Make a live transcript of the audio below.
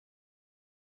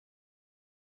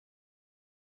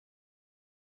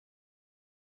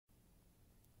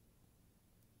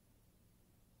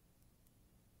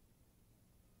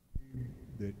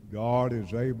that God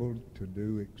is able to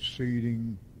do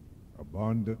exceeding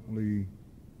abundantly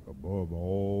above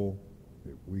all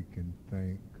that we can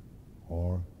think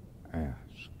or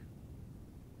ask.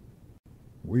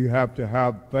 We have to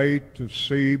have faith to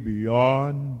see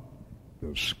beyond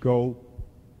the scope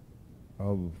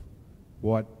of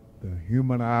what the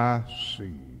human eye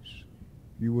sees.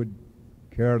 If you would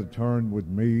care to turn with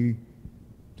me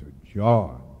to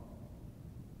John.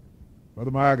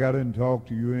 Brother Mike, I didn't talk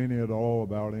to you any at all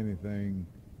about anything.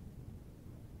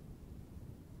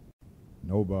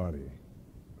 Nobody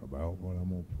about what I'm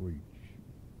going to preach.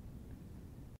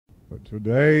 But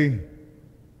today,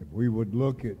 if we would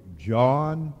look at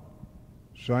John,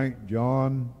 St.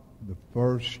 John, the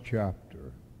first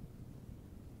chapter.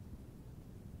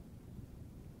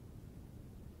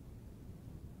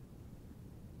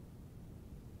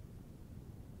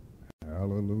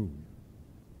 Hallelujah.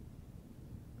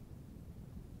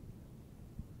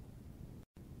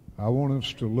 I want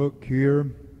us to look here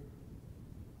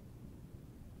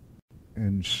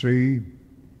and see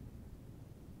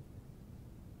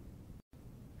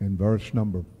in verse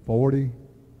number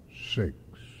 46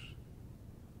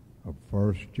 of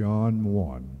 1 John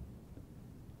 1.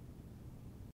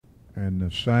 And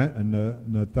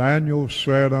Nathanael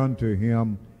said unto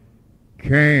him,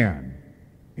 Can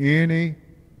any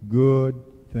good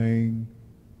thing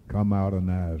come out of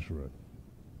Nazareth?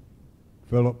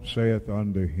 Philip saith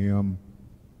unto him,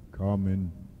 Come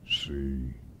and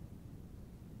see.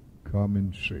 Come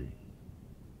and see.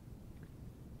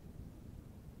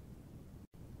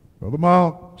 Brother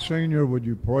Mount Sr., would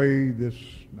you pray this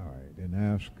night and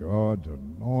ask God's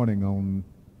anointing on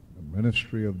the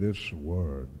ministry of this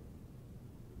word?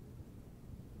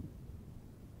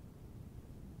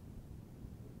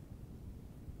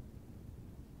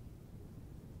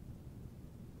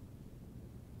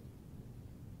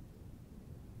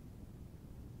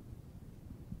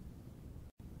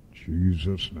 In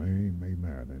Jesus' name,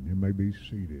 amen. And you may be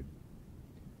seated.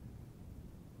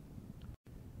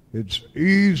 It's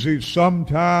easy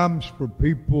sometimes for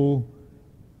people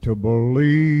to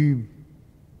believe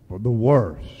for the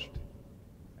worst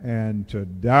and to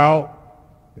doubt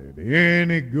that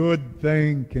any good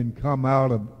thing can come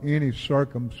out of any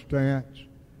circumstance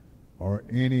or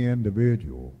any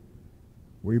individual.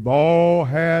 We've all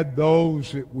had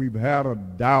those that we've had a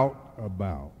doubt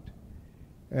about.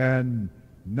 And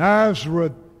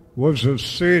Nazareth was a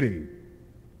city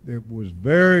that was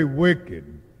very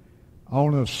wicked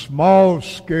on a small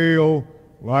scale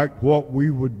like what we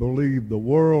would believe the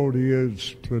world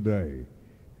is today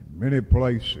in many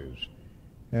places.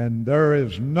 And there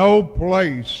is no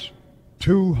place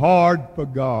too hard for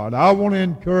God. I want to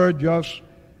encourage us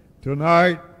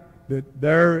tonight that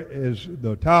there is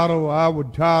the title, I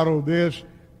would title this,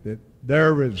 that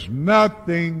there is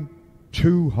nothing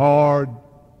too hard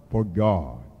for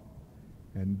God.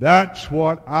 And that's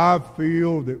what I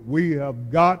feel that we have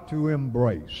got to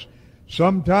embrace.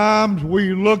 Sometimes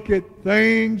we look at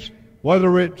things,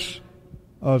 whether it's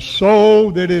a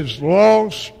soul that is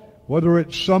lost, whether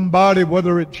it's somebody,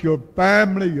 whether it's your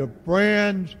family, your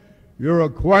friends, your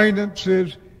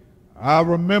acquaintances. I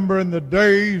remember in the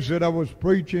days that I was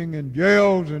preaching in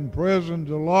jails and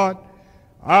prisons a lot,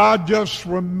 I just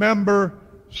remember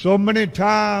so many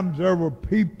times there were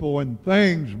people and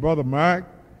things, Brother Mike,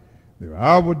 that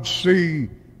I would see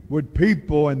with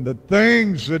people and the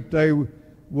things that they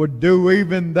would do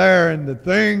even there and the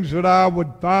things that I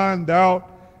would find out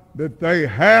that they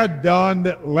had done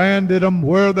that landed them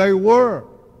where they were.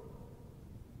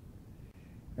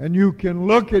 And you can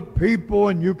look at people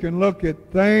and you can look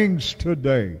at things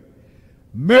today.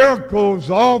 Miracles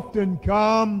often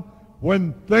come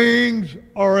when things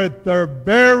are at their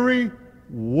very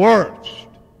worst.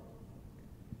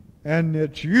 And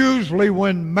it's usually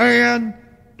when man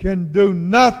can do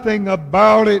nothing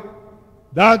about it,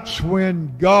 that's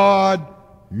when God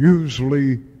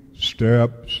usually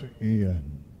steps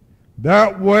in.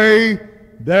 That way,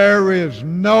 there is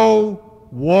no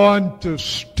one to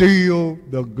steal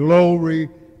the glory,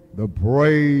 the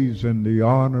praise, and the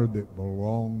honor that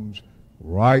belongs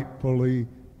rightfully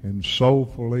and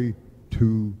soulfully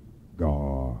to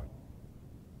God.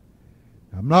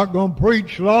 I'm not going to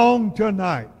preach long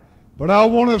tonight, but I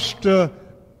want us to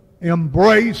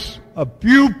embrace a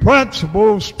few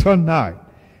principles tonight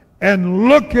and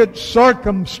look at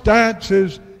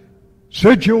circumstances,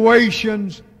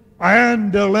 situations,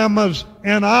 and dilemmas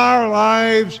in our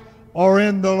lives or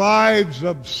in the lives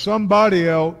of somebody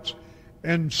else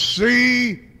and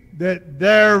see that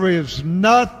there is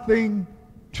nothing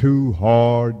too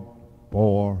hard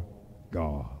for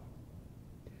God.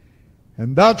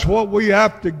 And that's what we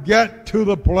have to get to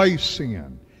the place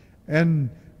in. And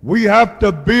we have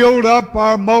to build up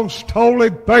our most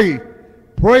holy faith,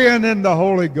 praying in the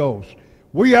Holy Ghost.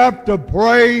 We have to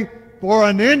pray for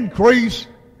an increase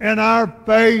in our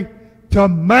faith to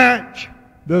match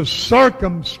the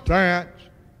circumstance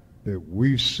that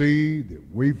we see, that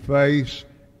we face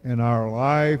in our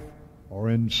life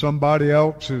or in somebody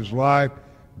else's life.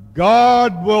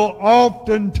 God will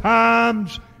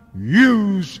oftentimes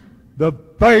use the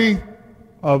faith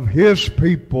of His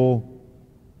people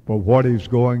for what He's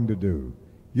going to do.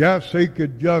 Yes, He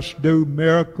could just do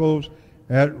miracles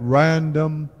at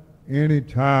random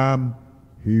anytime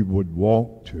He would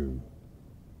want to.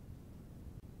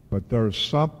 But there's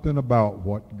something about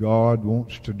what God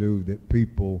wants to do that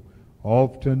people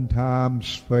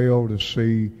oftentimes fail to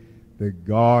see, that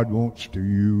God wants to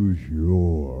use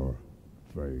your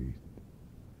faith.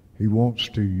 He wants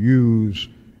to use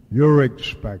your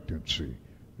expectancy,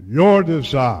 your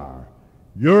desire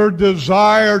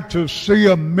to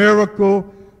see a miracle,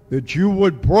 that you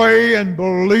would pray and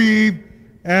believe,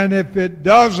 and if it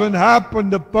doesn't happen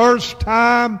the first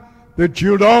time, that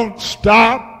you don't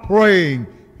stop praying,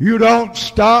 you don't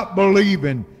stop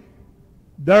believing.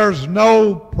 There's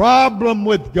no problem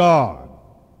with God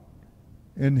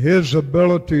in His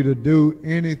ability to do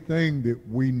anything that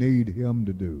we need Him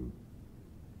to do.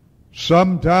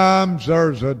 Sometimes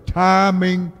there's a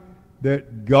timing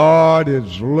that God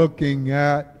is looking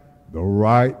at, the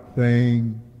right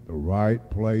thing, the right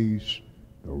place,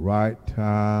 the right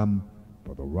time,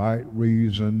 for the right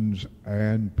reasons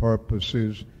and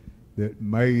purposes that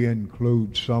may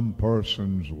include some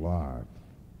person's life.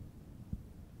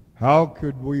 How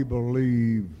could we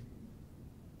believe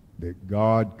that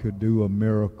God could do a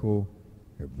miracle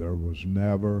if there was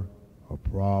never a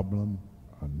problem,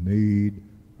 a need,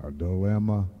 a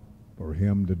dilemma for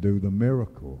Him to do the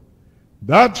miracle?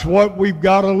 That's what we've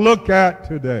got to look at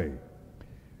today.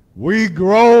 We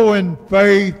grow in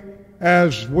faith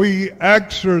as we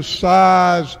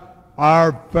exercise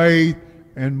our faith,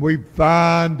 and we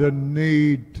find a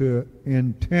need to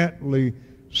intently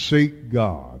seek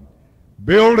God.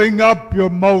 Building up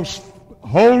your most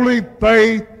holy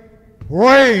faith,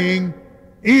 praying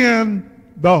in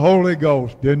the Holy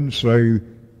Ghost. Didn't say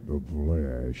the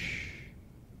flesh.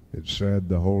 It said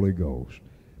the Holy Ghost.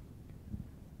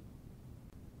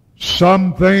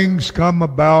 Some things come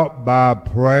about by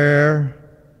prayer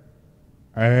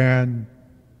and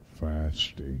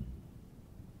fasting.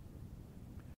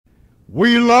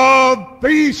 We love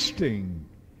feasting,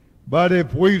 but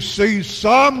if we see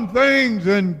some things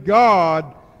in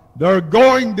God, they're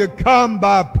going to come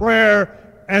by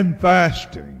prayer and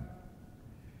fasting.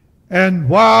 And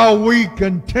while we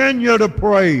continue to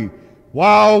pray,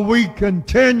 while we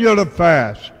continue to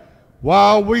fast,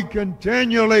 while we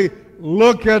continually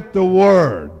look at the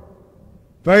Word,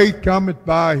 faith cometh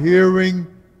by hearing,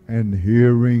 and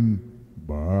hearing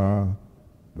by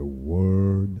the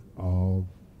Word of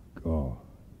God.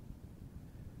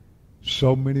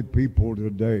 So many people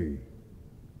today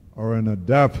are in a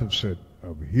deficit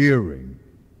of hearing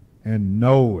and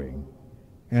knowing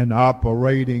and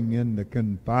operating in the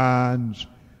confines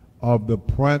of the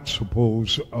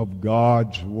principles of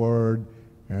God's Word,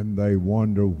 and they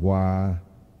wonder why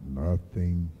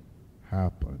nothing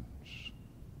happens.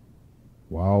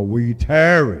 While we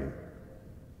tarry,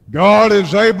 God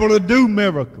is able to do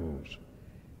miracles.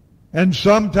 And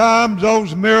sometimes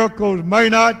those miracles may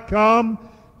not come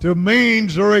to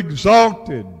means or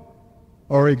exhausted.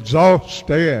 The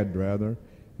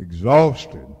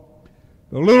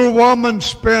little woman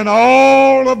spent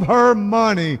all of her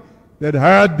money that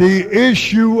had the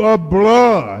issue of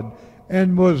blood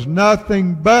and was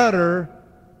nothing better,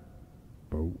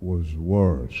 but was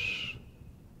worse.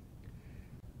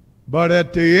 But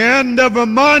at the end of the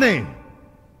money,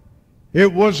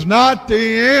 it was not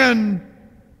the end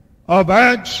of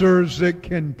answers that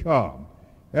can come.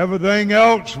 Everything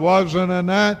else wasn't an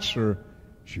answer.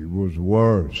 She was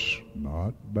worse,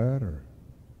 not better.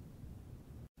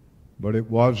 But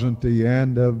it wasn't the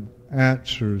end of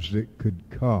answers that could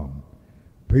come.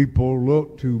 People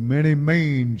look to many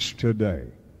means today,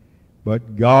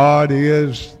 but God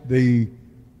is the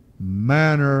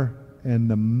manner and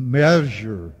the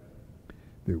measure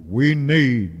that we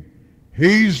need.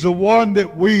 He's the one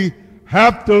that we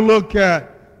have to look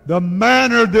at, the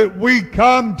manner that we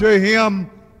come to Him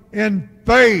in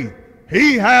faith.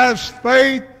 He has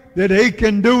faith that He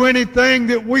can do anything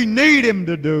that we need Him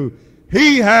to do.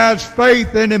 He has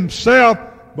faith in Himself,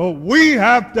 but we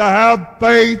have to have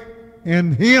faith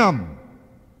in Him.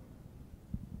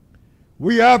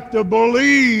 We have to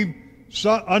believe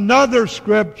another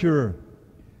scripture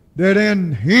that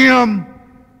in Him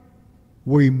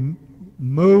we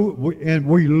move, and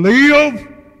we live,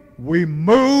 we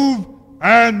move,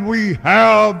 and we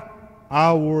have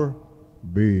our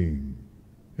being.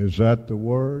 Is that the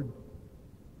Word?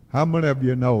 How many of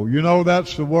you know? You know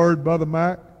that's the Word, Brother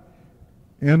Mac?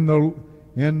 In the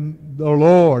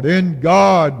Lord, in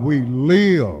God we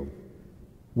live,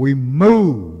 we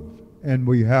move, and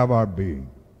we have our being.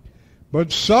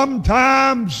 But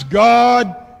sometimes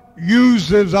God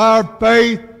uses our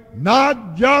faith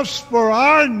not just for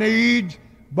our needs,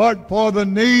 but for the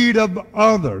need of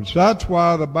others. That's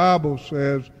why the Bible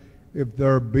says, if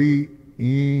there be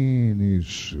any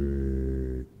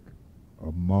sick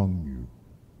among you,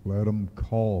 let them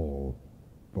call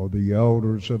for the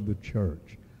elders of the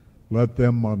church. Let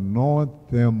them anoint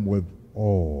them with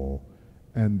oil,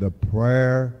 and the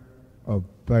prayer of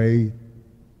faith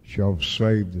shall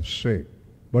save the sick.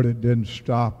 But it didn't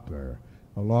stop there.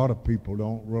 A lot of people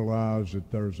don't realize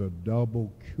that there's a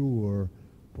double cure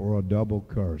for a double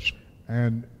curse.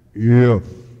 And if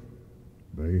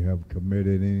they have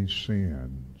committed any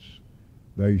sins,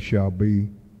 they shall be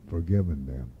forgiven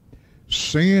them.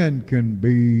 Sin can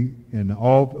be,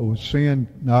 sin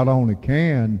not only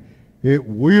can, it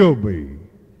will be.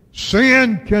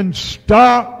 Sin can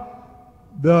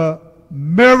stop the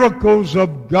miracles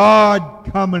of God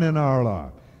coming in our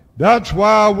life. That's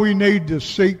why we need to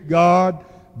seek God.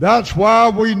 That's why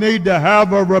we need to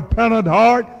have a repentant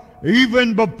heart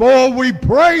even before we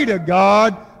pray to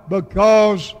God,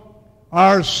 because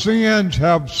our sins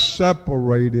have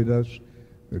separated us,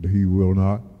 that He will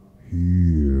not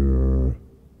hear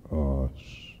us.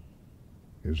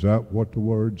 Is that what the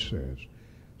Word says?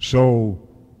 So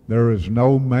there is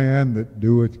no man that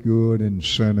doeth good and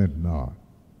sinneth not.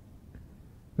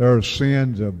 There are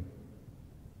sins of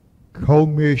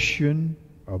commission,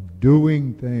 of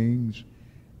doing things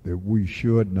that we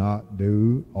should not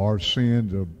do, or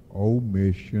sins of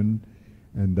omission,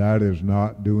 and that is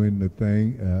not doing the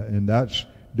thing, and that's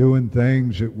doing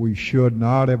things that we should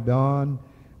not have done,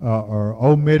 or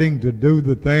omitting to do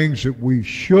the things that we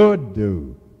should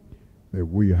do that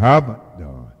we haven't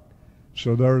done.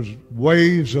 So there's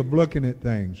ways of looking at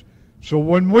things. So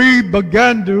when we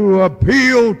begin to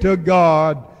appeal to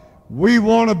God, we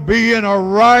want to be in a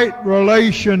right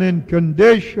relation and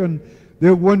condition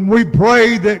that when we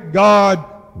pray that God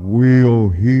will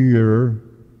hear,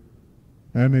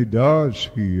 and He does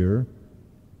hear,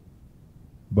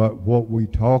 but what we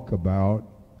talk about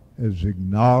is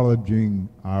acknowledging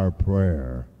our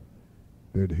prayer,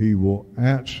 that He will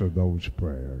answer those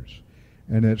prayers.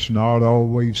 And it's not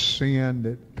always sin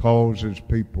that causes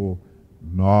people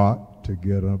not to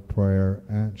get a prayer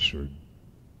answered.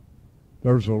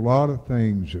 There's a lot of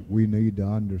things that we need to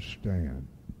understand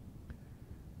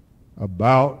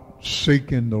about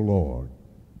seeking the Lord.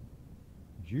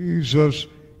 Jesus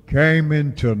came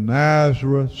into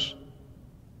Nazareth.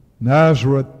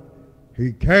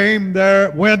 He came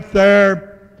there, went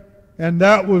there, and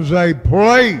that was a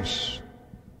place.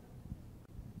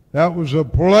 That was a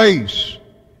place.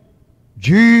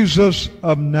 Jesus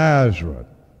of Nazareth.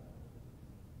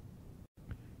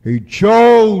 He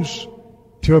chose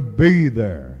to be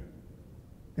there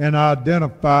and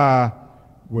identify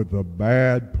with a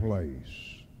bad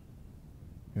place.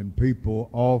 And people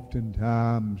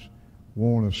oftentimes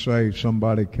want to say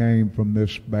somebody came from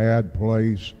this bad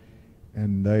place,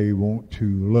 and they want to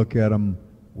look at them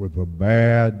with a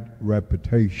bad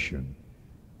reputation.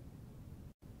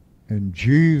 And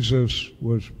Jesus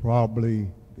was probably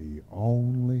the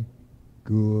only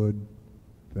good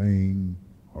thing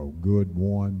or good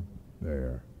one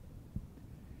there.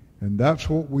 And that's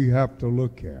what we have to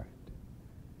look at.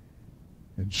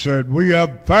 And said, we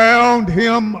have found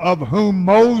him of whom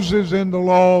Moses in the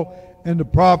law and the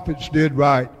prophets did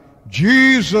write,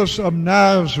 Jesus of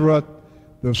Nazareth,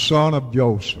 the son of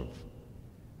Joseph.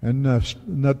 And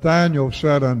Nathanael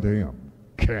said unto him,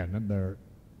 Can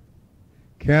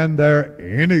there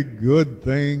any good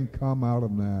thing come out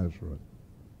of Nazareth?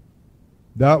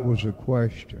 That was a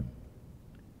question.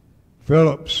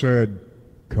 Philip said,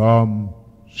 Come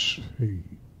see.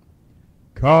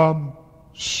 Come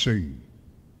see.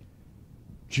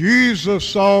 Jesus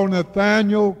saw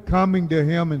Nathanael coming to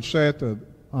him and said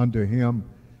unto him,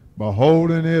 Behold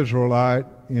an Israelite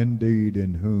indeed,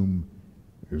 in whom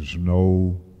is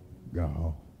no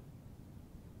guile.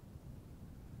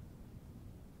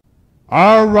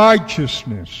 Our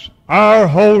righteousness, our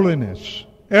holiness,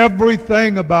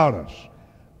 everything about us,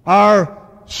 our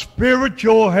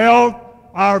spiritual health,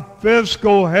 our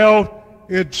physical health,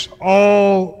 it's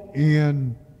all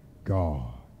in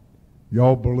God.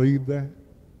 Y'all believe that?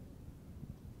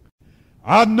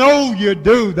 I know you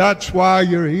do. That's why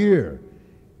you're here.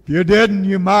 If you didn't,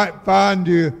 you might find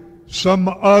you some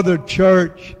other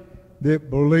church that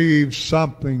believes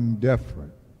something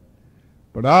different.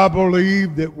 But I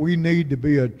believe that we need to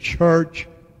be a church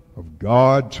of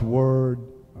God's Word,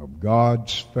 of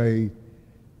God's faith,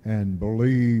 and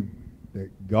believe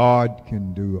that God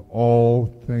can do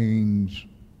all things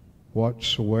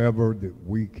whatsoever that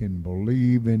we can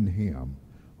believe in Him.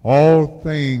 All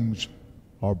things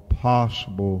are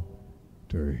possible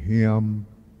to him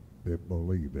that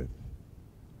believeth.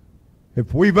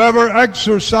 If we've ever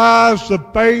exercised the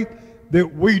faith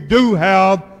that we do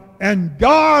have, and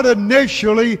God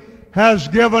initially has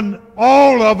given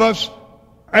all of us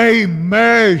a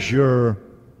measure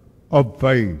of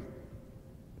faith.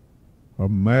 A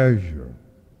measure.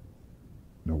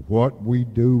 Now what we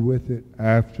do with it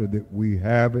after that we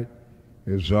have it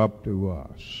is up to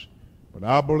us. But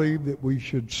I believe that we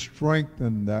should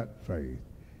strengthen that faith.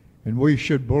 And we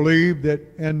should believe that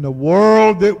in the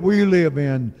world that we live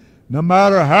in, no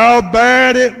matter how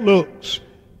bad it looks,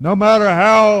 no matter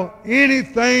how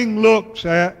anything looks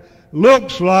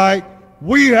like,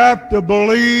 we have to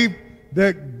believe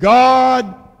that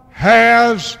God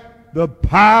has the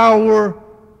power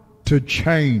to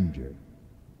change it.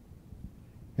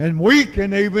 And we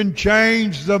can even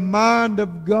change the mind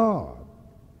of God.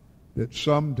 That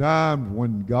sometimes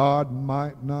when God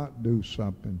might not do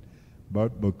something,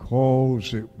 but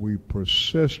because that we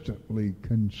persistently,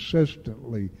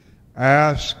 consistently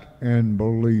ask and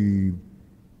believe,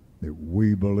 that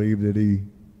we believe that He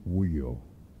will.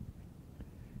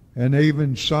 And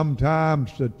even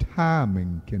sometimes the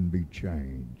timing can be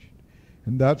changed.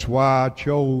 And that's why I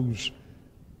chose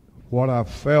what I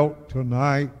felt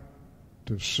tonight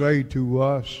to say to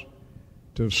us,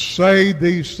 to say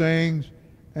these things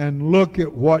and look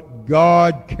at what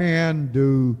God can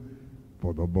do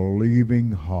for the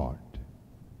believing heart.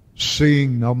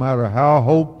 Seeing no matter how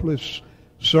hopeless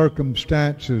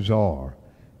circumstances are,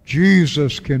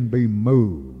 Jesus can be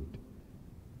moved.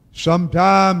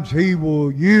 Sometimes He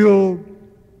will yield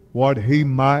what He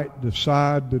might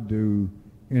decide to do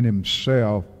in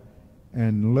Himself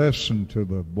and listen to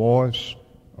the voice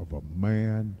of a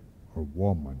man or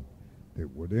woman that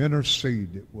would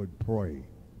intercede, that would pray.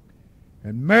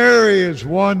 And Mary is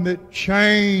one that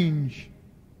changed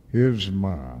his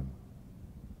mind.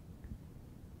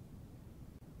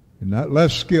 And that,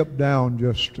 let's skip down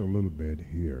just a little bit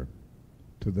here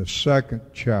to the 2nd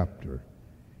chapter.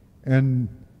 And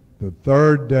the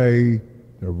 3rd day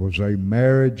there was a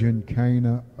marriage in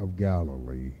Cana of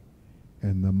Galilee,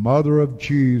 and the mother of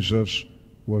Jesus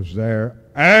was there,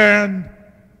 and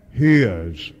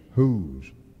his, whose?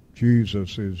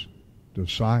 Jesus'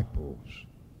 disciples.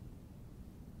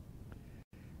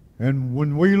 And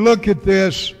when we look at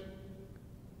this,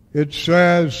 it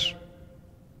says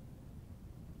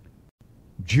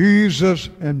Jesus,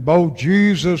 and both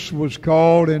Jesus was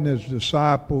called and his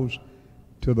disciples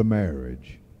to the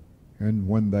marriage. And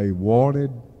when they wanted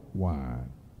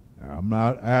wine. Now, I'm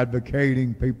not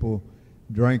advocating people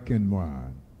drinking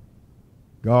wine.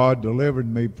 God delivered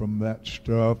me from that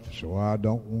stuff, so I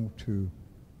don't want to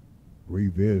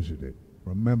revisit it.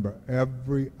 Remember,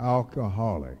 every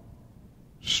alcoholic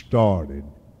started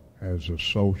as a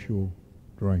social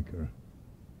drinker.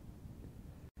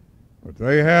 But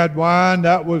they had wine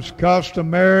that was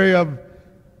customary of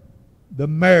the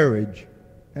marriage.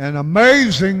 And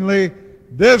amazingly,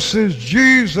 this is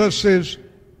Jesus'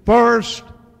 first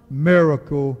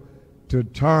miracle to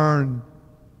turn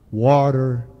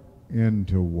water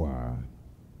into wine.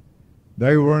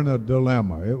 They were in a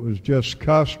dilemma. It was just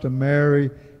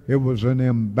customary. It was an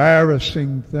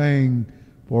embarrassing thing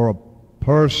for a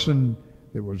person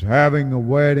that was having a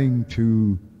wedding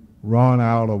to run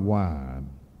out of wine.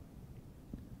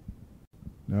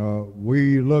 Now,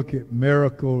 we look at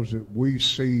miracles that we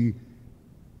see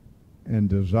and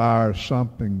desire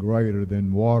something greater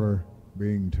than water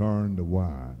being turned to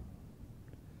wine.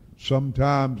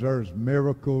 Sometimes there's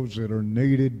miracles that are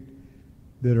needed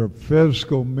that are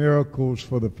physical miracles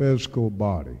for the physical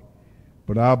body.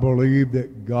 But I believe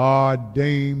that God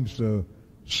deems the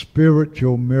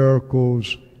spiritual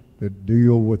miracles that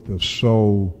deal with the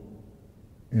soul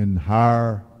in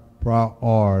higher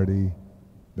priority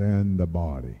than the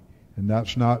body. And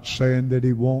that's not saying that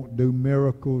He won't do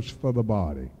miracles for the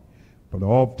body. But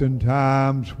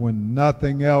oftentimes when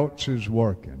nothing else is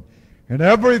working and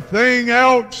everything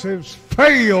else has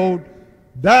failed,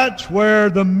 that's where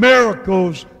the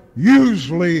miracles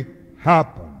usually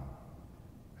happen,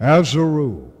 as a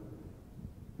rule.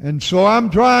 And so I'm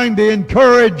trying to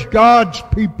encourage God's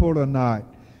people tonight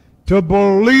to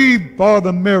believe for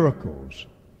the miracles.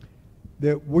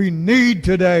 that we need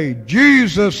today.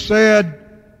 Jesus said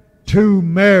to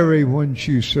Mary when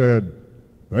she said,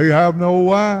 "They have no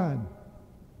wine."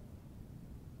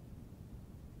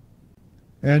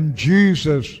 And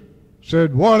Jesus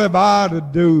said, "What have I to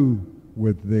do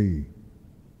with thee?"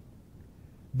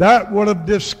 That would have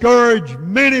discouraged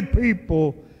many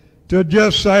people to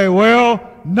just say, well,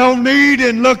 no need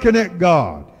in looking at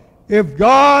God. If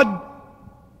God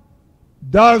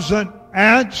doesn't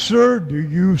answer, do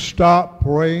you stop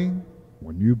praying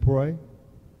when you pray?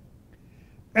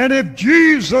 And if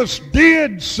Jesus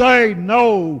did say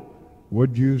no,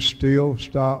 would you still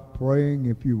stop praying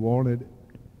if you wanted it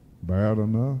bad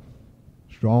enough,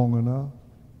 strong enough?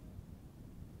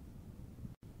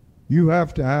 You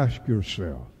have to ask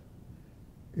yourself,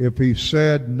 if he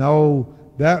said no,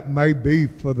 that may be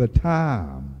for the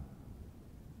time,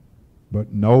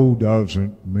 but no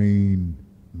doesn't mean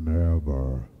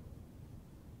never.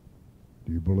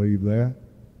 Do you believe that?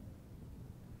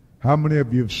 How many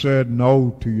of you have said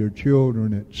no to your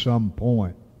children at some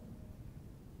point,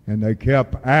 and they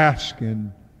kept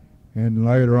asking, and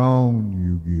later on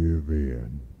you give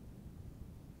in?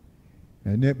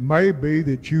 And it may be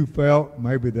that you felt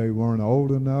maybe they weren't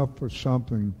old enough for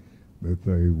something that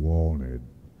they wanted,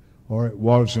 or it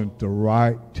wasn't the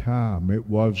right time, it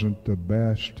wasn't the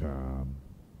best time.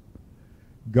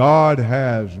 God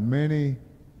has many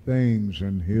things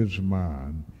in his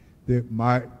mind that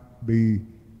might be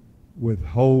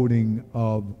withholding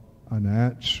of an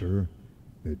answer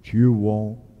that you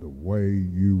want the way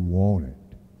you want it.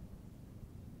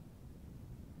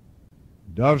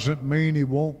 Doesn't mean he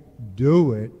won't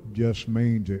do it, just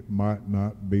means it might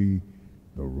not be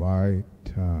the right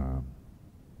time.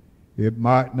 It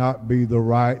might not be the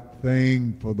right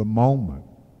thing for the moment.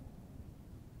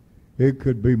 It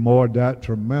could be more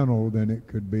detrimental than it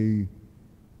could be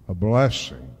a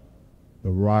blessing. The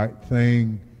right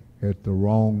thing at the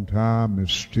wrong time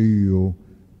is still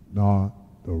not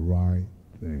the right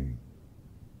thing.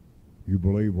 You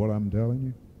believe what I'm telling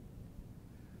you?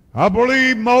 I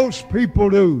believe most people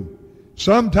do.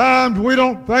 Sometimes we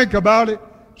don't think about it.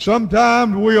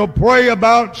 Sometimes we'll pray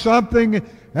about something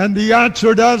and the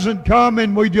answer doesn't come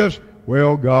and we just,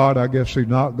 well, God, I guess he's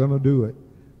not going to do it.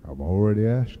 I've already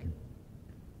asked him.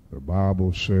 The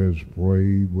Bible says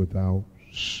pray without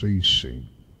ceasing.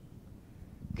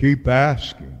 Keep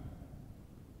asking.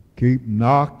 Keep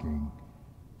knocking.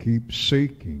 Keep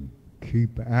seeking.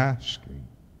 Keep asking.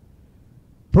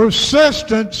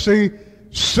 Persistency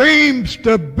seems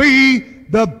to be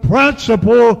the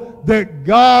principle that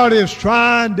God is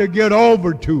trying to get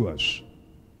over to us.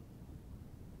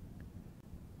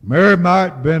 Mary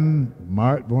might have been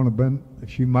one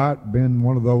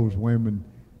of those women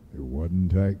that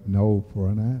wouldn't take no for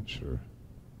an answer.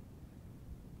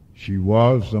 She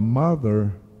was the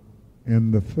mother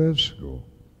in the physical.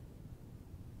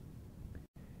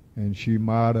 And she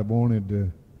might have wanted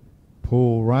to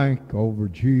pull rank over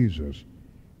Jesus.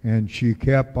 And she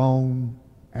kept on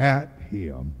at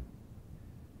him.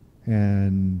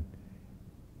 And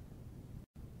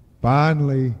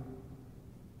finally,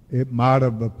 it might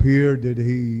have appeared that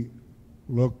he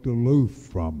looked aloof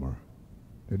from her,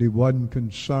 that he wasn't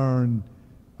concerned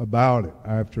about it,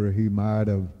 after he might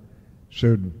have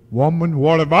said, "Woman,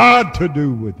 what have I to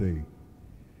do with thee?"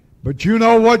 But you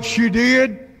know what she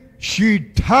did? She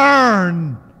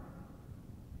turned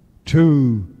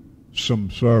to some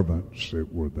servants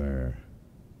that were there,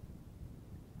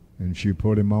 and she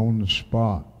put him on the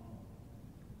spot.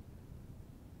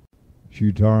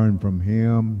 She turned from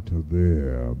him to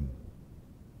them.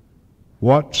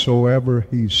 Whatsoever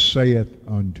he saith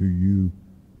unto you,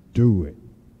 do it.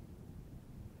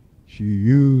 She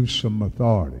used some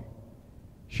authority.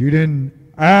 She didn't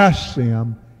ask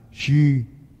them, she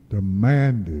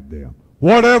demanded them.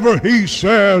 Whatever he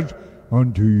says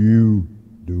unto you,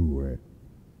 do it.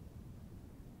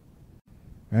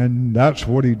 And that's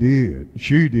what he did.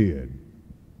 She did.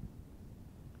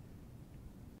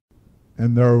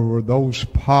 And there were those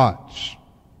pots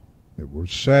that were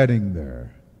setting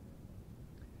there.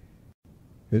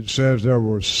 It says there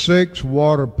were 6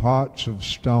 water pots of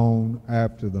stone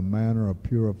after the manner of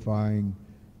purifying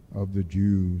of the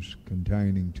Jews,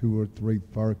 containing 2 or 3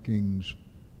 firkins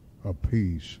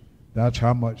apiece. That's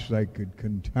how much they could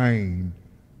contain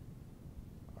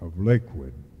of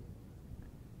liquid.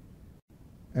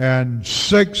 And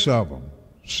 6 of them.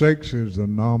 6 is the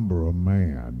number of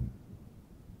man.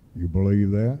 You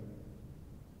believe that?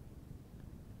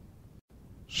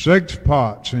 6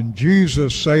 pots. And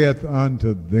Jesus saith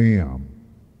unto them,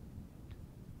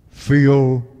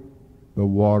 fill the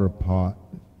water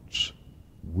pots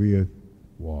with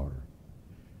water.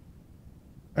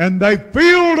 and they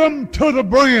filled them to the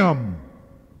brim.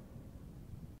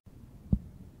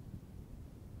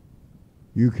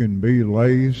 You can be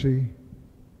lazy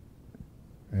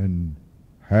and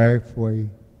halfway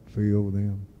fill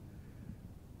them,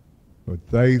 but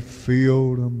they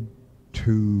filled them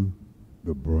to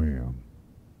the brim.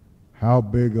 How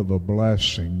big of a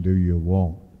blessing do you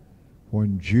want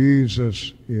when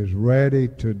Jesus is ready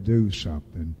to do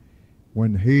something,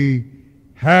 when he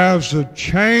has a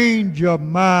change of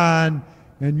mind,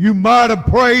 and you might have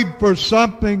prayed for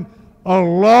something a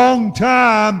long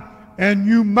time, and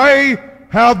you may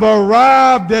have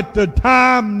arrived at the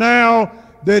time now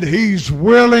that he's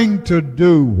willing to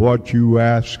do what you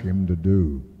ask him to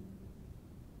do.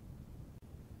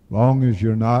 Long as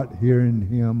you're not hearing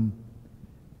him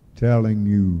telling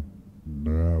you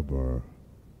never,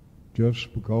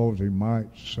 just because he might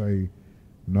say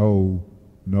no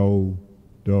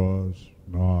does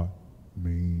not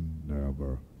mean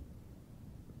never.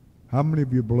 How many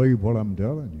of you believe what I'm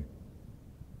telling you?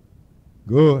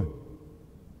 Good.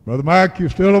 Brother Mike, you're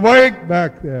still awake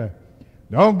back there.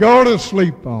 Don't go to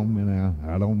sleep on me now.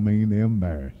 I don't mean to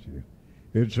embarrass you.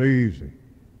 It's easy.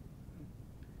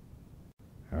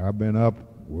 I've been up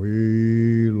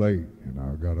way late, and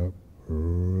I got up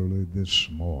early this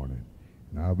morning.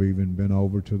 And I've even been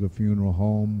over to the funeral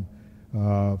home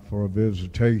for a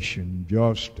visitation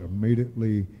just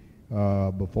immediately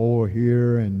before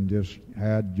here, and just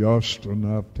had just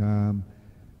enough time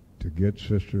to get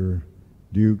Sister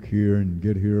Duke here and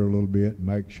get here a little bit and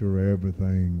make sure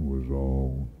everything was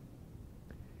on.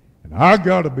 And I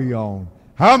got to be on.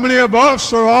 How many of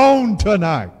us are on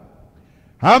tonight?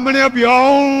 How many of you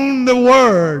own the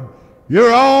Word?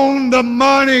 You're on the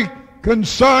money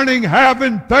concerning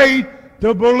having faith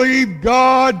to believe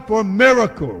God for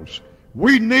miracles.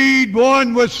 We need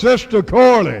one with Sister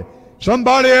Corley.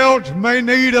 Somebody else may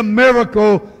need a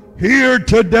miracle here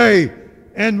today.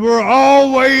 And we're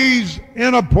always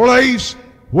in a place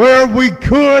where we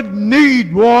could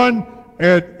need one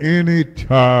at any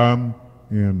time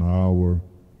in our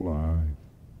life.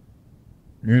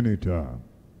 Any time.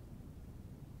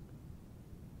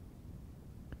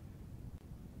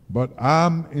 But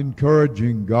I'm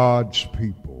encouraging God's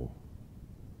people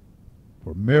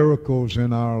for miracles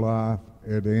in our life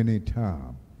at any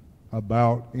time,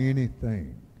 about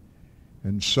anything.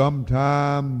 And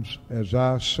sometimes, as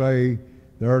I say,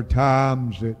 there are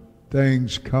times that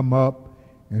things come up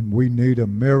and we need a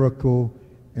miracle,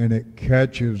 and it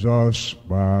catches us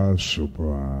by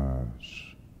surprise.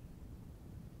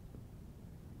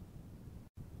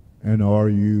 And are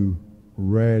you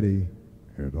ready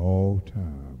at all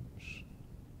times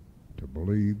to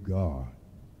believe God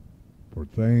for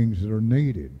things that are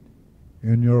needed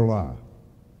in your life?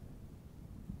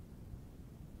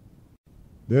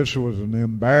 This was an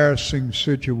embarrassing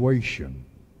situation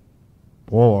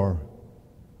for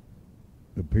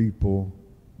the people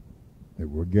that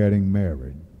were getting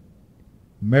married.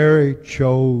 Mary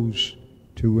chose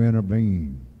to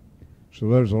intervene. So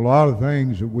there's a lot of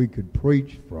things that we could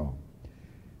preach from.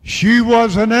 She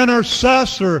was an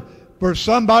intercessor for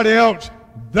somebody else.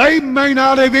 They may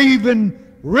not have even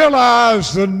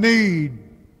realized the need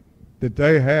that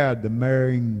they had, the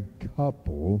marrying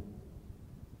couple.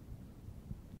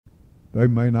 They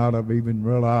may not have even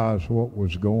realized what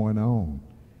was going on.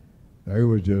 They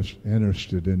were just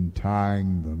interested in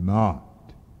tying the knot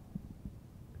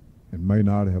and may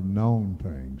not have known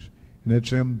things. And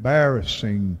it's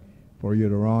embarrassing for you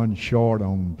to run short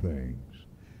on things.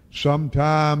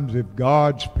 Sometimes if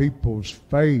God's people's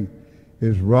faith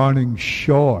is running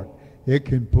short, it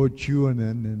can put you in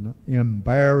an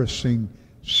embarrassing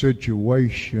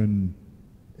situation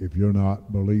if you're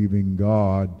not believing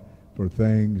God for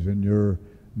things and you're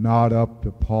not up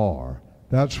to par.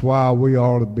 That's why we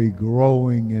ought to be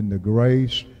growing in the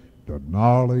grace, the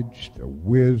knowledge, the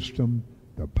wisdom,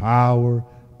 the power,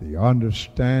 the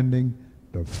understanding,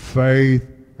 the faith,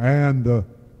 and the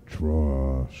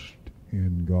trust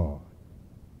in God.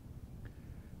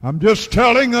 I'm just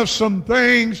telling us some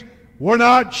things. We're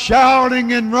not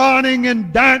shouting and running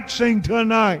and dancing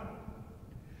tonight.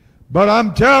 But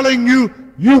I'm telling you,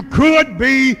 you could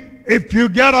be if you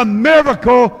get a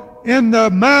miracle in the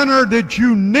manner that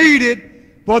you need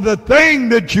it, for the thing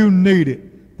that you need it,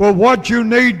 for what you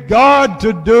need God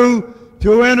to do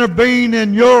to intervene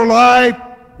in your life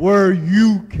where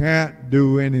you can't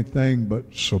do anything but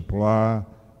supply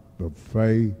the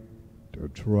faith, the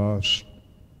trust,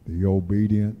 the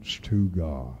obedience to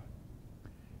God.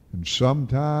 And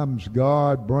sometimes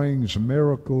God brings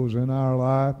miracles in our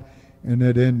life and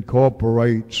it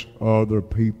incorporates other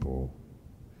people.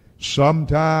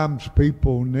 Sometimes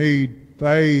people need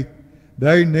faith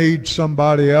They need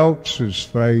somebody else's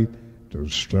faith to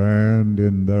stand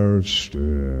in their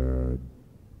stead.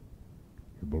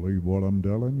 You believe what I'm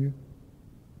telling you?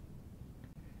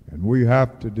 And we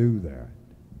have to do that.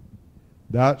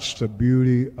 That's the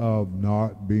beauty of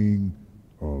not being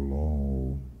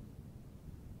alone.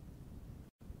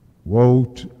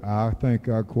 I think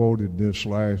I quoted this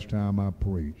last time I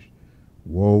preached.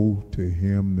 Woe to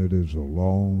him that is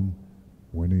alone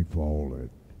when he falleth,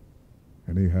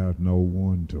 and he hath no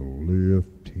one to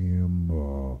lift him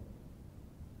up.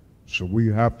 So we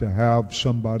have to have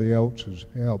somebody else's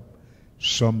help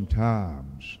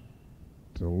sometimes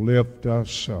to lift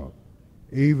us up,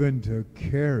 even to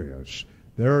carry us.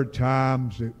 There are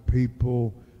times that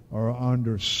people are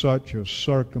under such a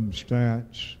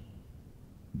circumstance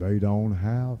they don't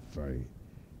have faith.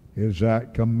 Is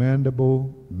that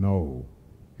commendable? No.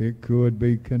 It could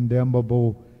be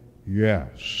condemnable?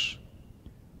 Yes.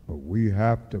 But we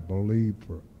have to believe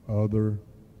for other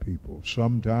people.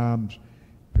 Sometimes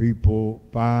people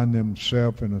find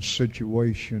themselves in a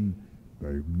situation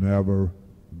they've never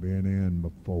been in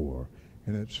before.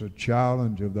 And it's a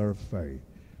challenge of their faith.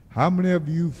 How many of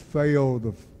you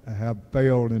have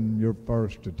failed in your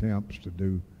first attempts to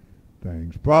do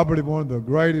things? Probably one of the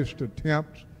greatest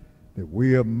attempts that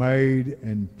we have made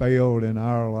and failed in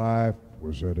our life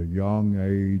was at a young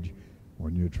age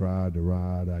when you tried to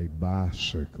ride a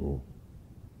bicycle.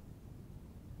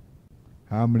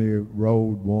 How many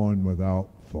rode one without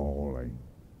falling?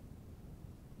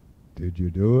 Did you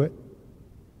do it?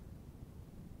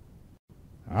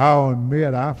 I'll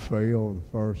admit I failed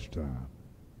the first time.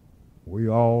 We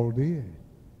all did.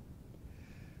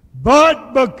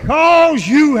 But because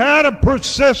you had a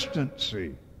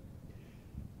persistency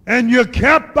and you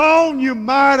kept on, you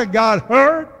might have got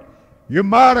hurt, you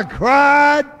might have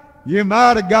cried, you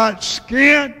might have got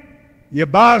skint, your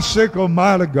bicycle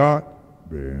might have got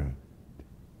bent.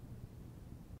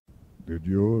 Did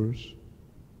yours?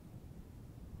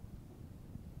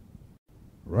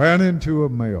 Ran into a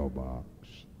mailbox.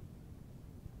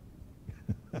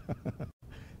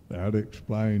 That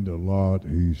explained a lot,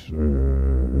 he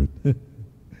said.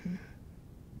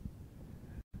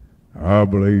 I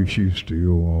believe she's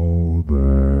still all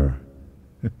there.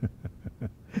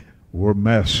 We're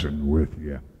messing with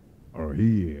you, or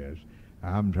he is.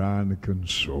 I'm trying to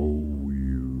console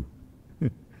you.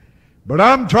 But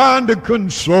I'm trying to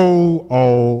console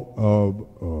all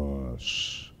of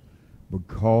us,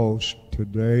 because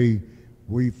today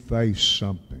we face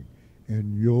something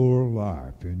in your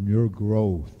life, in your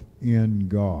growth in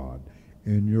God,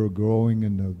 in your growing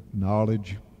in the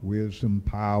knowledge, wisdom,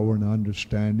 power, and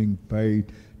understanding,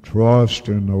 faith, trust,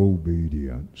 and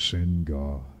obedience in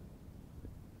God.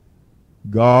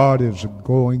 God is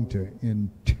going to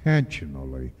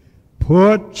intentionally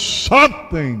put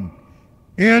something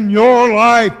in your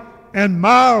life and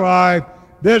my life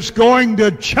that's going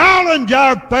to challenge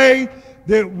our faith,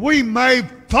 that we may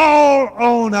fall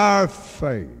on our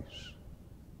face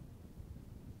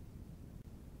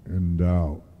in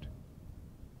doubt.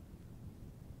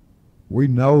 We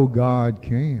know God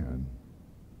can,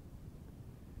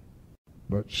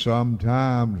 but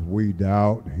sometimes we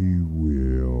doubt He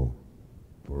will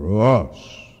for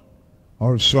us,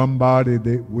 or somebody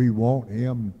that we want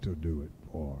Him to do it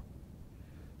for.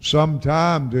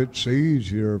 Sometimes it's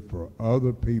easier for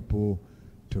other people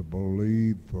to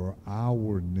believe for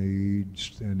our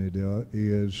needs than it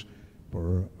is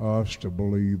for us to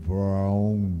believe for our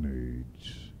own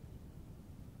needs.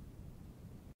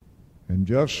 And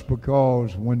just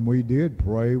because when we did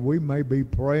pray, we may be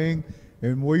praying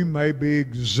and we may be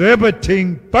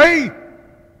exhibiting faith.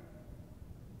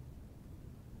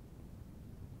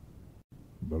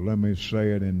 But let me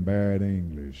say it in bad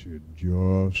English. It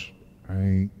just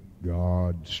ain't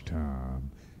God's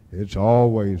time. It's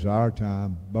always our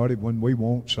time. But when we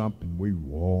want something, we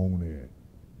want it.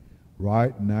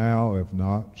 Right now, if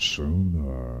not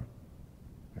sooner.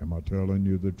 Am I telling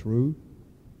you the truth?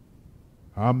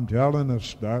 I'm telling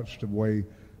us that's the way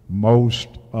most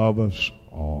of us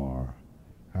are.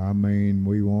 I mean,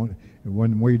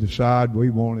 when we decide we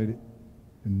wanted it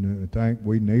and think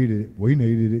we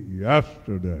needed it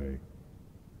yesterday.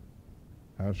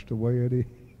 That's the way it is.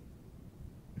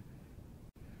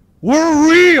 We're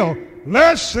real.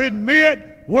 Let's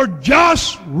admit we're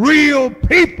just real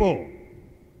people.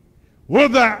 We're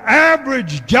the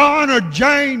average John or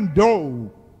Jane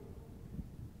Doe.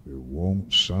 We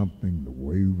want something the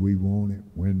way we want it,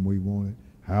 when we want it,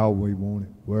 how we want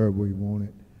it, where we want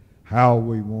it, how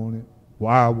we want it,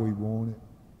 why we want it,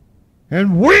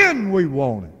 and when we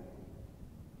want it.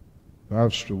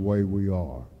 That's the way we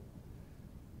are.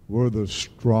 We're the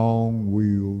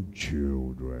strong-willed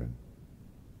children.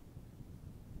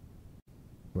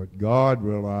 But God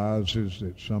realizes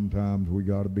that sometimes we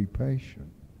got to be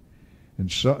patient. And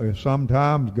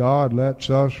sometimes God lets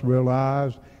us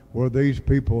realize where these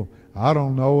people, I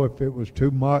don't know if it was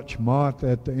too much month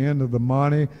at the end of the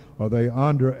money or they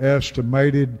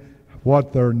underestimated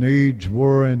what their needs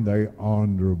were and they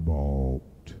underbought.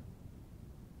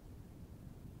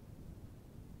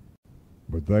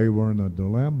 But they were in a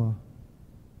dilemma.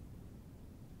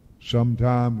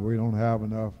 Sometimes we don't have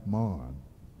enough money.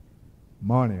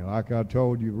 Like I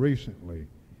told you recently,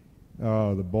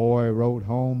 the boy wrote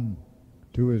home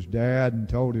to his dad and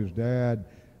told his dad,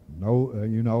 "No,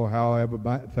 you know how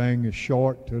everything is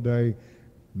short today.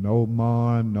 No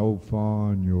man, no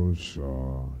fun, your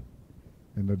son."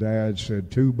 And the dad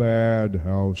said, "Too bad,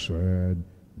 how sad,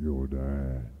 your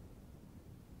dad."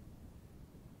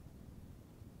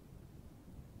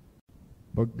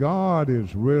 But God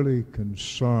is really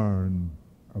concerned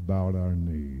about our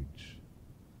needs.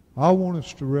 I want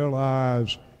us to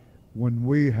realize when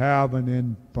we have an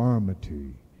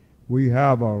infirmity, we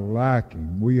have a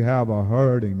lacking, we have a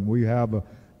hurting, we have a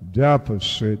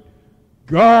deficit,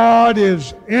 God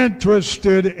is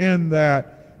interested in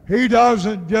that. He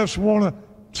doesn't just want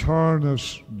to turn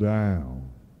us down.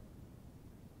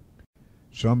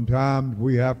 Sometimes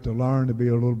we have to learn to be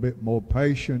a little bit more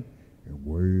patient and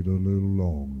wait a little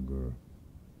longer.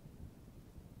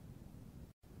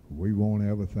 We want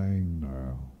everything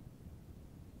now.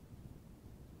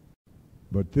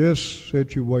 But this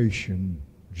situation,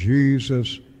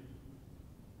 Jesus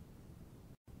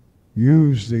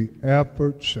used the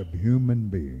efforts of human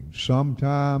beings.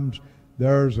 Sometimes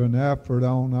there's an effort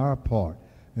on our part.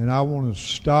 And I want to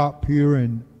stop here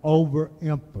and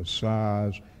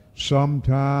overemphasize.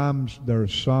 Sometimes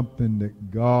there's something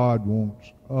that God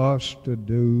wants us to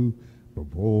do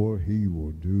before He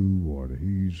will do what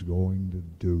He's going to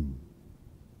do.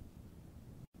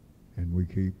 And we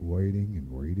keep waiting and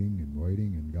waiting and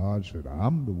waiting. And God said,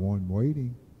 "I'm the one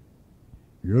waiting.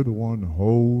 You're the one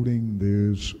holding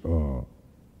this up."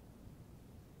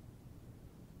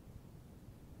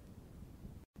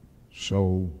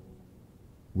 So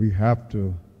we have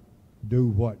to do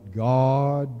what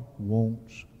God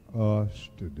wants us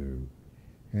to do.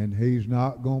 And He's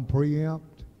not going to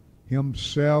preempt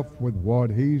Himself with what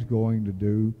He's going to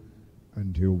do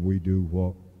until we do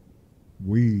what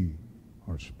we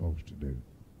are supposed to do.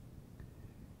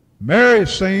 Mary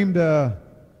seemed to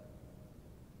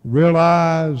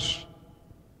realize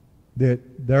that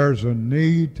there's a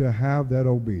need to have that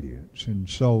obedience. And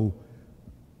so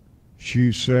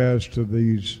she says to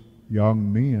these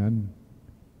young men,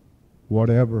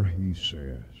 whatever He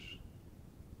says.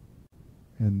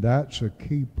 And that's a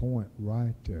key point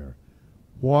right there.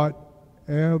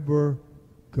 Whatever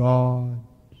God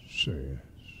says.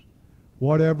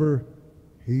 Whatever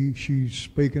she's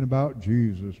speaking about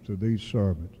Jesus to these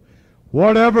servants.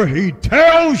 Whatever He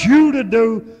tells you to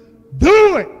do,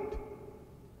 do it.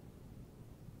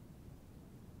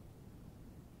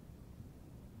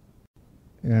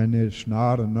 And it's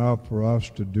not enough for us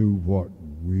to do what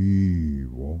we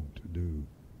want to do,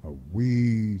 or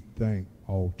we think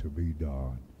ought to be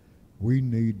done. We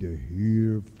need to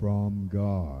hear from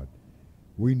God.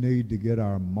 We need to get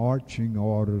our marching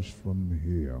orders from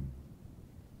Him.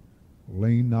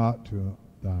 Lean not to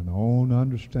thine own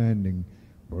understanding,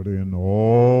 but in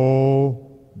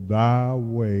all thy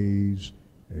ways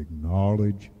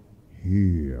acknowledge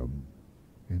Him,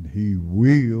 and He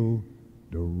will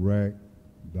direct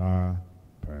thy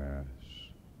paths.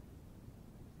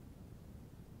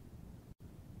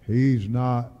 He's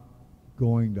not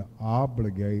going to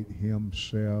obligate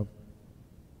Himself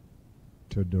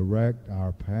to direct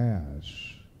our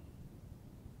paths,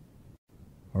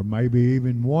 or maybe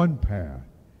even one path,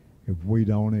 if we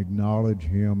don't acknowledge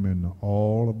Him in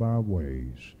all of our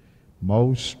ways.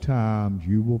 Most times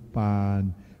you will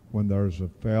find when there's a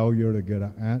failure to get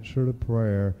an answer to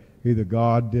prayer, either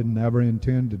God didn't ever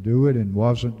intend to do it and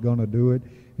wasn't going to do it,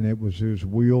 and it was His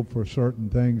will for certain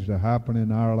things to happen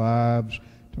in our lives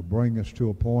to bring us to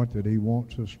a point that He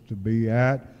wants us to be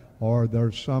at, or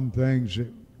there's some things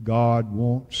that God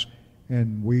wants,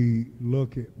 and we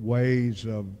look at ways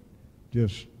of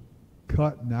just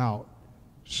cutting out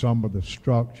some of the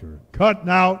structure, cutting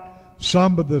out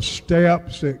some of the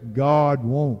steps that God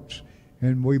wants.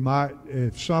 And we might,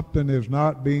 if something is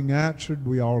not being answered,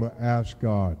 we ought to ask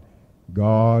God,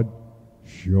 God,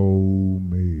 show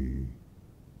me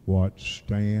what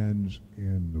stands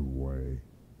in the way.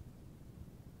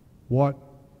 What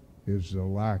is the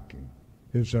lacking?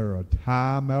 Is there a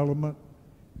time element?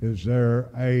 Is there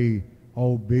a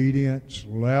obedience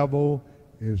level?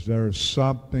 Is there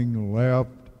something left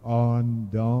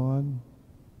undone?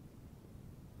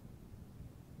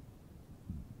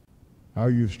 I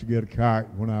used to get a kite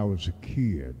when I was a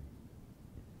kid.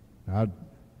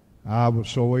 I was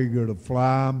so eager to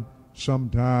fly them,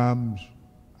 sometimes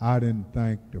I didn't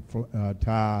think to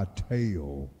tie a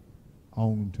tail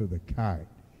onto the kite.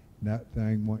 And that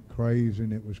thing went crazy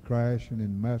and it was crashing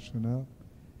and messing up.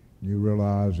 You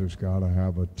realize it's got to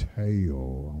have a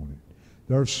tail on it.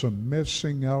 There's some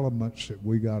missing elements that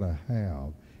we got to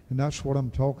have. And that's what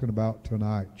I'm talking about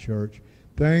tonight, church.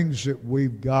 Things that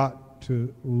we've got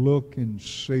to look and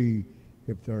see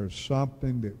if there's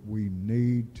something that we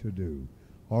need to do.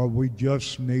 Or we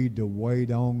just need to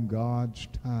wait on God's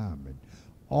timing.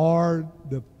 Or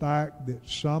the fact that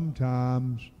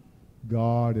sometimes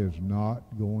God is not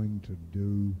going to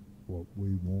do what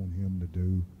we want him to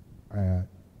do at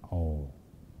all.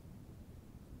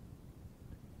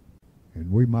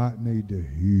 And we might need to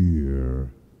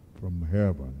hear from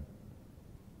heaven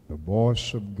the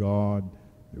voice of God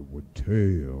that would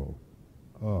tell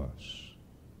us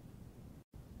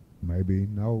maybe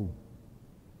no,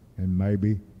 and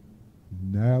maybe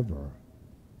never.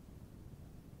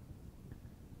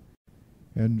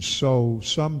 And so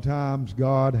sometimes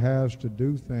God has to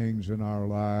do things in our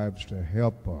lives to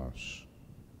help us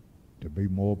to be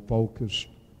more focused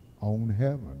on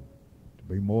heaven, to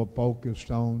be more focused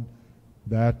on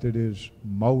that is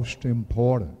most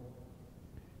important.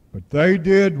 But they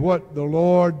did what the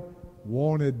Lord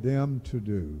wanted them to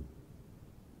do.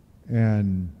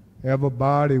 And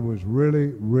everybody was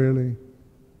really, really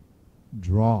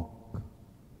drunk.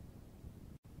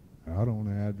 I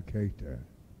don't advocate that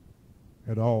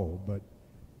at all, but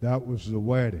that was the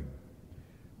wedding.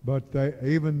 But they,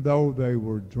 even though they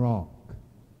were drunk,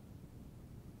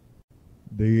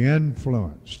 the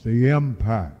influence, the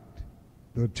impact,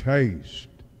 the taste,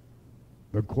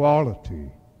 the quality,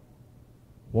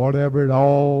 whatever it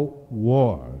all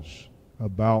was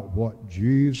about what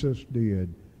Jesus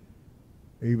did,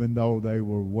 even though they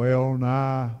were well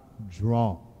nigh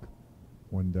drunk,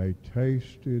 when they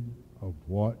tasted of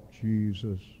what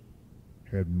Jesus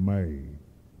had made,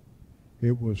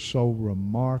 it was so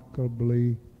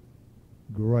remarkably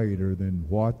greater than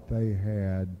what they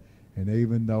had. And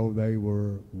even though they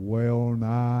were well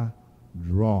nigh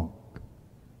drunk,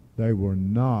 they were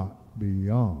not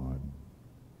beyond.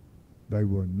 They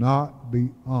were not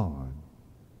beyond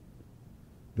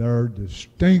their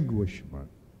distinguishment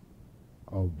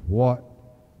of what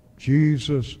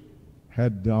Jesus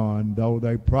had done, though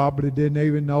they probably didn't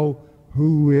even know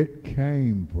who it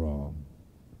came from.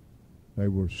 They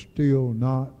were still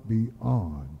not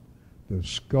beyond the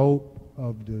scope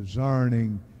of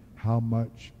discerning how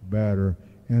much better.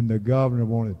 And the governor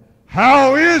wanted,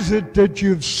 how is it that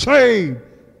you've saved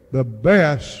the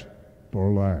best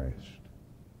for last?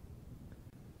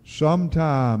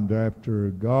 Sometimes after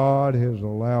God has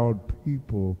allowed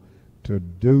people to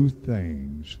do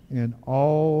things in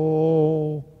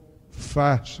all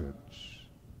facets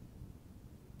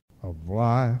of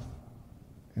life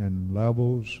and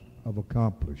levels of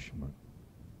accomplishment,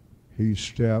 he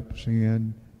steps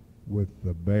in with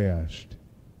the best,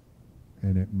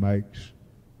 and it makes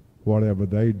whatever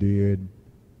they did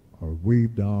or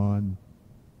we've done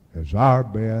as our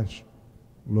best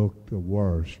look the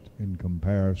worst in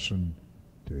comparison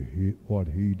to what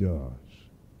he does.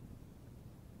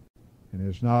 And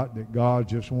it's not that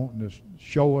God's just wanting to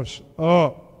show us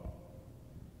up,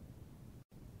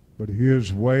 but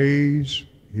his ways,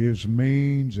 his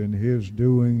means, and his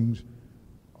doings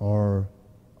are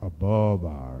above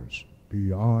ours,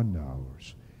 beyond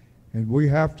ours. And we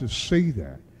have to see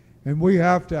that. And we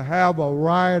have to have a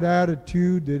right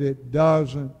attitude that it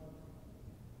doesn't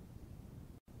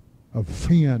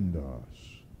offend us,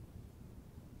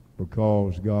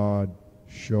 because God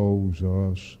shows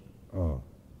us up.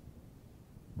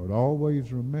 But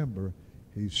always remember,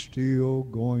 he's still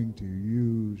going to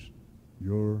use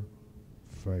your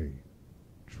faith,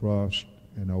 trust,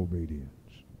 and obedience.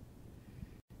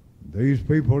 These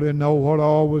people didn't know what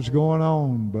all was going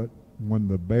on, but when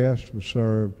the best was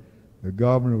served, the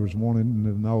governor was wanting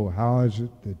to know, how is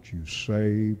it that you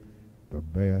save the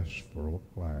best for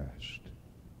last?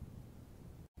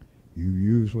 You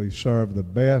usually serve the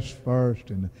best first,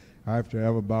 and after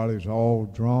everybody's all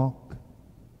drunk,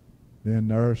 then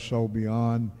they're so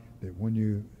beyond that when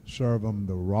you serve them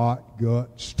the rot gut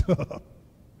stuff.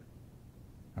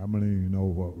 How many of you know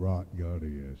what rot gut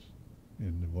is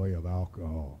in the way of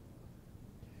alcohol?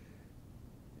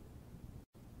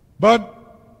 But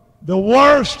the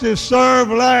worst is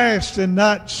served last in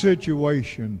that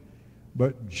situation.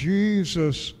 But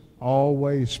Jesus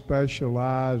always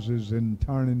specializes in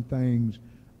turning things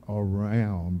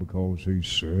around because he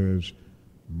says,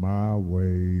 my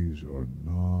ways are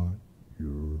not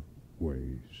your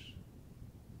ways.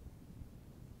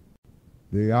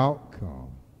 The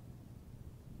outcome,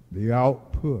 the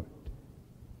output,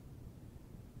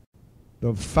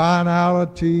 the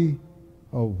finality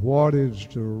of what is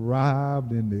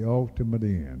derived in the ultimate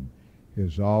end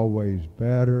is always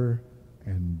better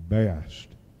and best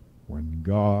when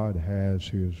God has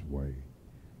his way.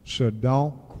 So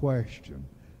don't question.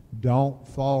 Don't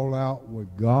fall out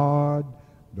with God.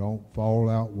 Don't fall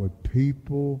out with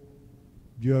people.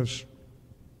 Just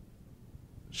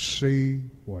see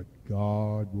what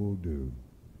God will do.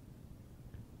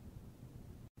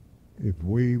 If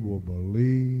we will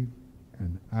believe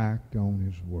and act on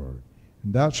his word.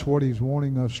 And that's what he's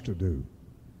wanting us to do.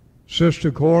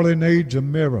 Sister Corley needs a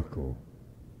miracle.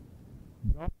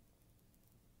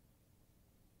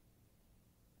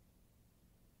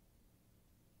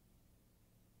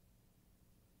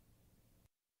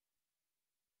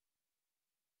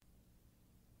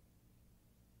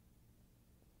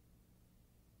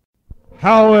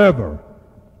 However,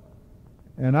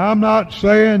 and I'm not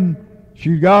saying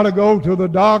she's got to go to the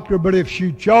doctor, but if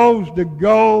she chose to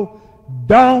go,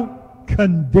 don't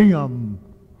condemn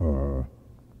her.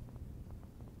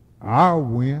 I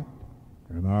went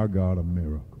and I got a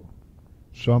miracle.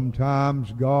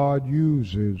 Sometimes God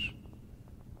uses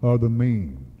other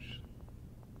means.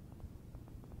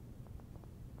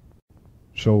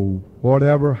 So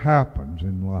whatever happens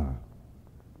in life,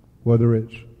 whether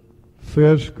it's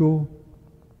physical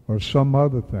or some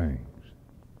other things,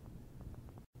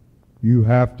 you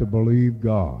have to believe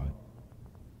God.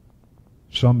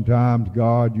 Sometimes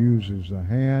God uses the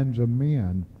hands of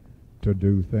men to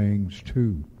do things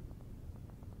too.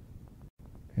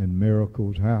 And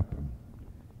miracles happen.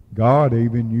 God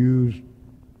even used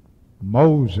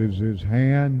Moses'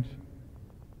 hands.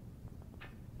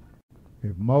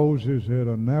 If Moses had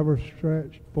never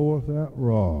stretched forth that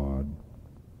rod,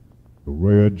 the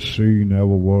Red Sea never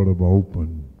would have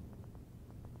opened.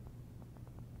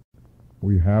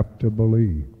 We have to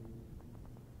believe.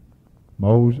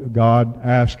 God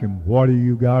asked him, what do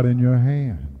you got in your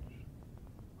hands?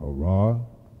 A rod.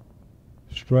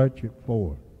 Stretch it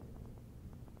forth.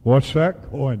 What's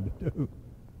that going to do?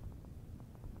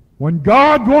 When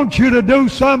God wants you to do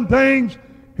some things,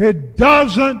 it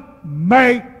doesn't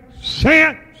make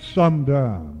sense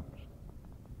sometimes.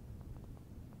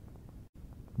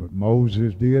 But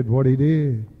Moses did what he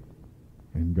did,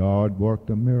 and God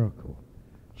worked a miracle.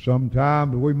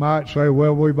 Sometimes we might say,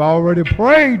 well, we've already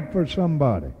prayed for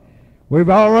somebody.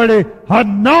 We've already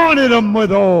anointed them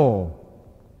with oil.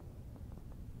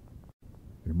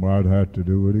 You might have to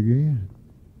do it again.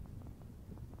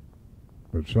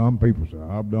 But some people say,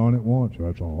 I've done it once.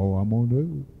 That's all I'm going to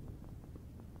do.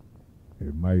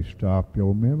 It may stop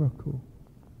your miracle.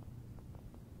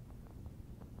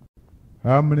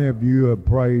 How many of you have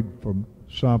prayed for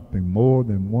something more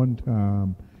than one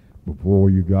time before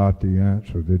you got the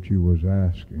answer that you was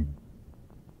asking?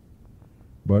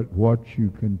 But what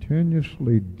you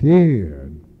continuously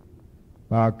did,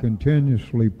 by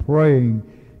continuously praying,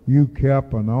 you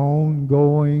kept an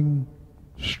ongoing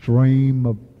stream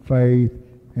of faith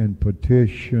and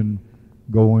petition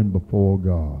going before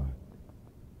God.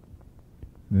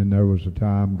 And then there was a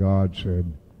time God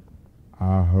said,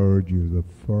 I heard you the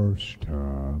first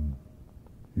time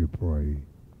you prayed.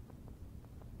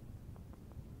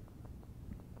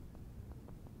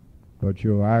 But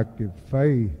your active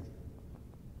faith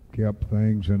kept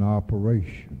things in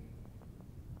operation.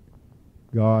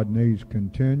 God needs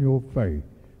continual faith.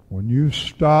 When you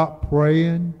stop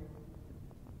praying,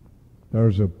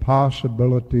 there's a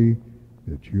possibility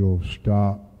that you'll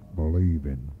stop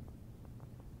believing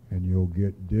and you'll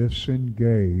get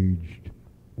disengaged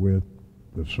with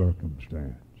the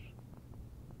circumstance.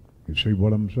 You see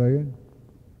what I'm saying?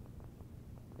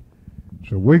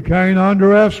 So we can't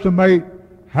underestimate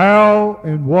how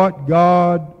and what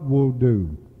God will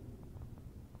do.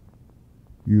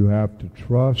 You have to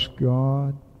trust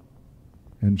God,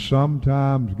 and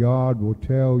sometimes God will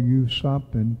tell you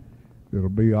something that'll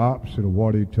be opposite of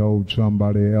what he told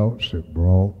somebody else that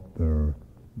brought their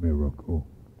miracle.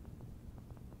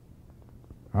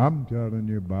 I'm telling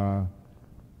you by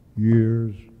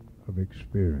years of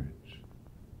experience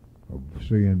of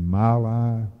seeing my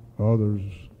life,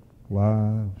 others'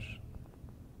 lives.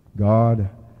 God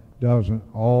doesn't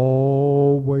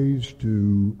always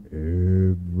do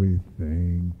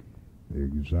everything the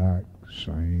exact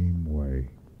same way.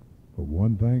 But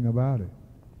one thing about it,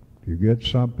 if you get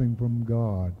something from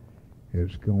God,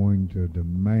 it's going to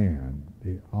demand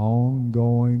the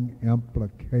ongoing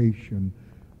implication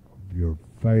of your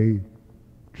faith,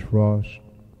 trust,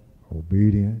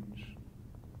 obedience,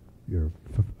 your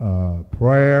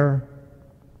prayer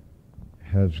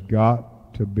has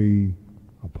got to be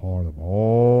a part of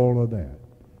all of that.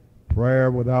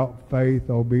 Prayer without faith,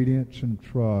 obedience, and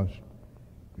trust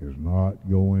is not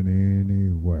going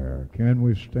anywhere. Can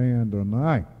we stand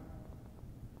tonight?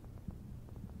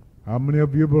 How many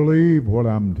of you believe what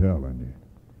I'm telling you?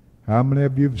 How many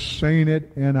of you have seen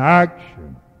it in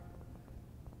action?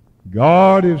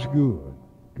 God is good.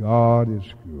 God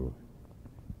is good.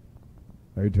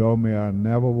 They told me I'd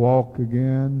never walk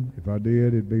again. If I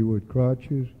did, it'd be with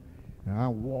crutches. And I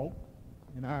walk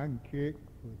and I can kick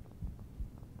with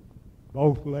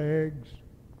both legs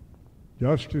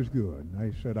just as good. And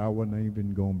they said I wasn't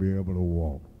even going to be able to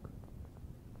walk.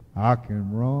 I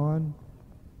can run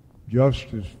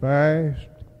just as fast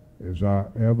as I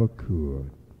ever could.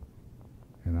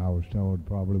 And I was told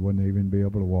probably wouldn't even be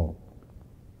able to walk.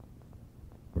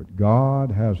 But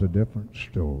God has a different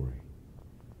story.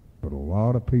 But a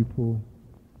lot of people,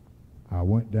 I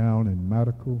went down in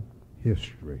medical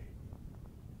history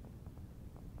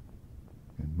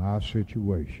in my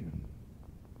situation.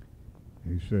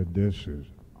 He said, this is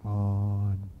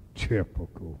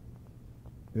untypical.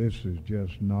 This is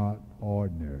just not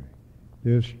ordinary.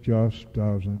 This just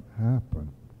doesn't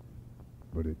happen.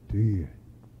 But it did.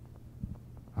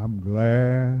 I'm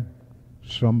glad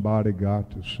somebody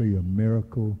got to see a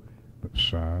miracle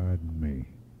beside me.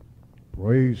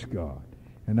 Praise God.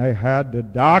 And they had to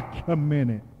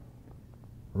document it.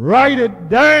 Write it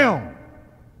down.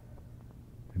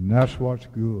 And that's what's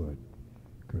good.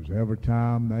 Because every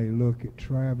time they look at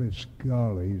Travis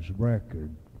Gulley's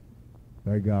record,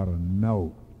 they got a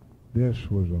note. This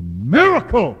was a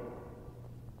miracle.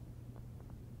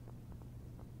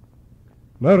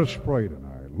 Let us pray tonight.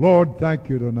 Lord, thank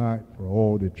you tonight for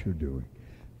all that you're doing.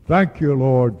 Thank you,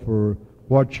 Lord, for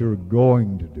what you're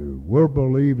going to do. We're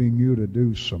believing you to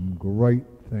do some great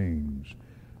things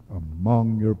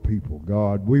among your people,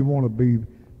 God. We want to be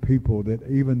people that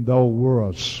even though we're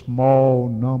a small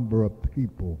number of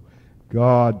people,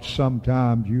 God,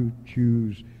 sometimes you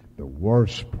choose the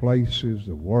worst places,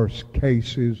 the worst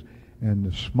cases, and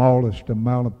the smallest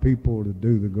amount of people to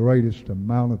do the greatest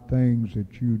amount of things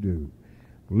that you do.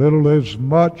 Little is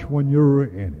much when you're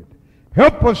in it.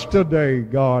 Help us today,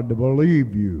 God, to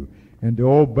believe you and to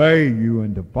obey you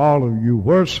and to follow you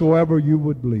wheresoever you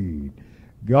would lead.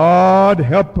 God,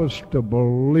 help us to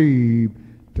believe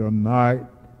tonight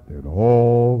that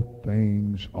all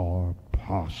things are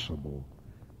possible.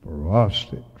 For us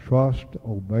that trust,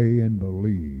 obey, and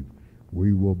believe,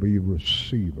 we will be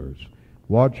receivers.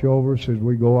 Watch over us as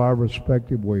we go our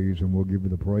respective ways, and we'll give you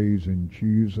the praise in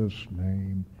Jesus'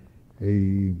 name.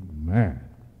 Amen.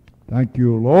 Thank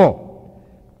you, Lord.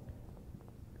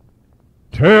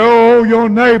 Tell your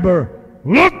neighbor,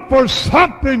 look for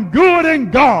something good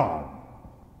in God.